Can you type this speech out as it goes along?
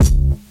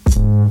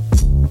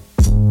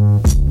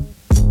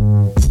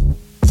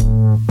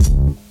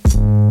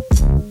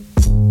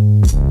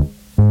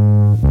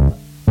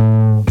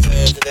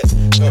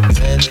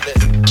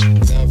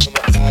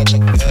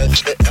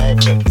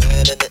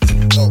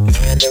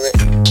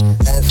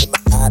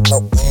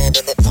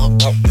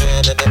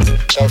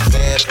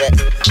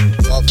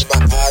Off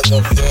of my eyes, no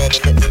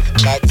feeling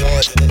it. Like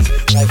dancing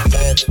it, like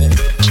dancing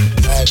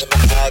it. Eyes in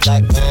my eyes,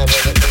 like gone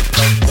with it.